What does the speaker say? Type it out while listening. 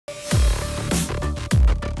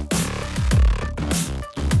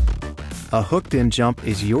A hooked-in jump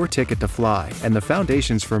is your ticket to fly and the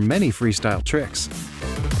foundations for many freestyle tricks.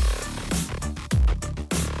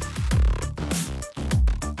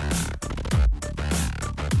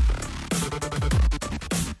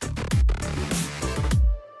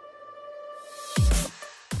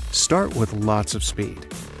 Start with lots of speed.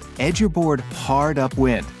 Edge your board hard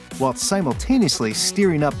upwind, while simultaneously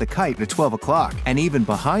steering up the kite to 12 o'clock and even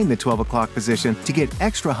behind the 12 o'clock position to get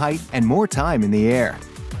extra height and more time in the air.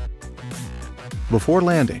 Before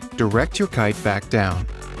landing, direct your kite back down.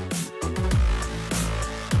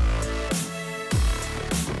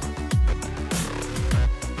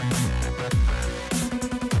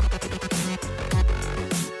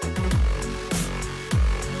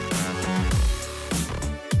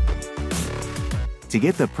 To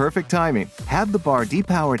get the perfect timing, have the bar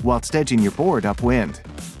depowered whilst edging your board upwind.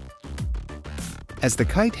 As the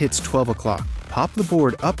kite hits 12 o'clock, pop the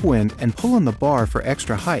board upwind and pull on the bar for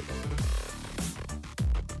extra height.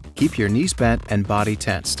 Keep your knees bent and body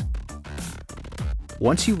tensed.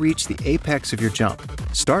 Once you reach the apex of your jump,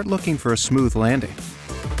 start looking for a smooth landing.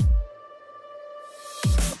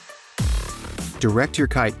 Direct your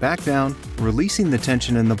kite back down, releasing the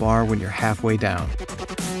tension in the bar when you're halfway down.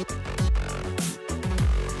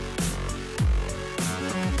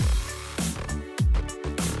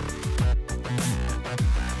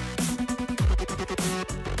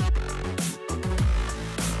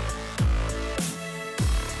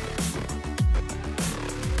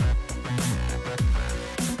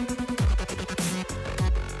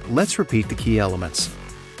 Let's repeat the key elements.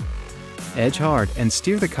 Edge hard and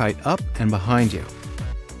steer the kite up and behind you.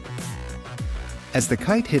 As the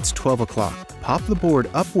kite hits 12 o'clock, pop the board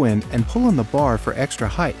upwind and pull on the bar for extra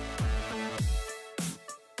height.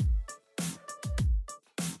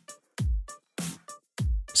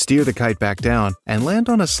 Steer the kite back down and land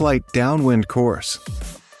on a slight downwind course.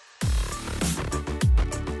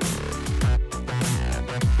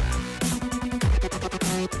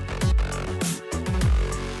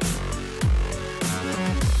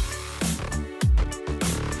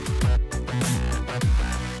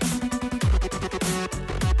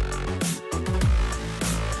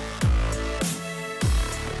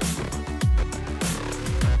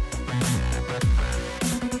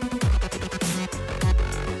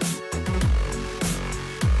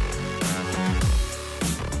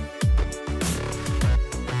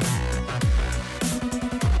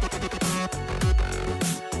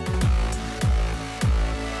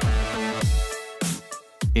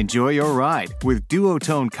 Enjoy your ride with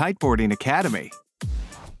Duotone Kiteboarding Academy.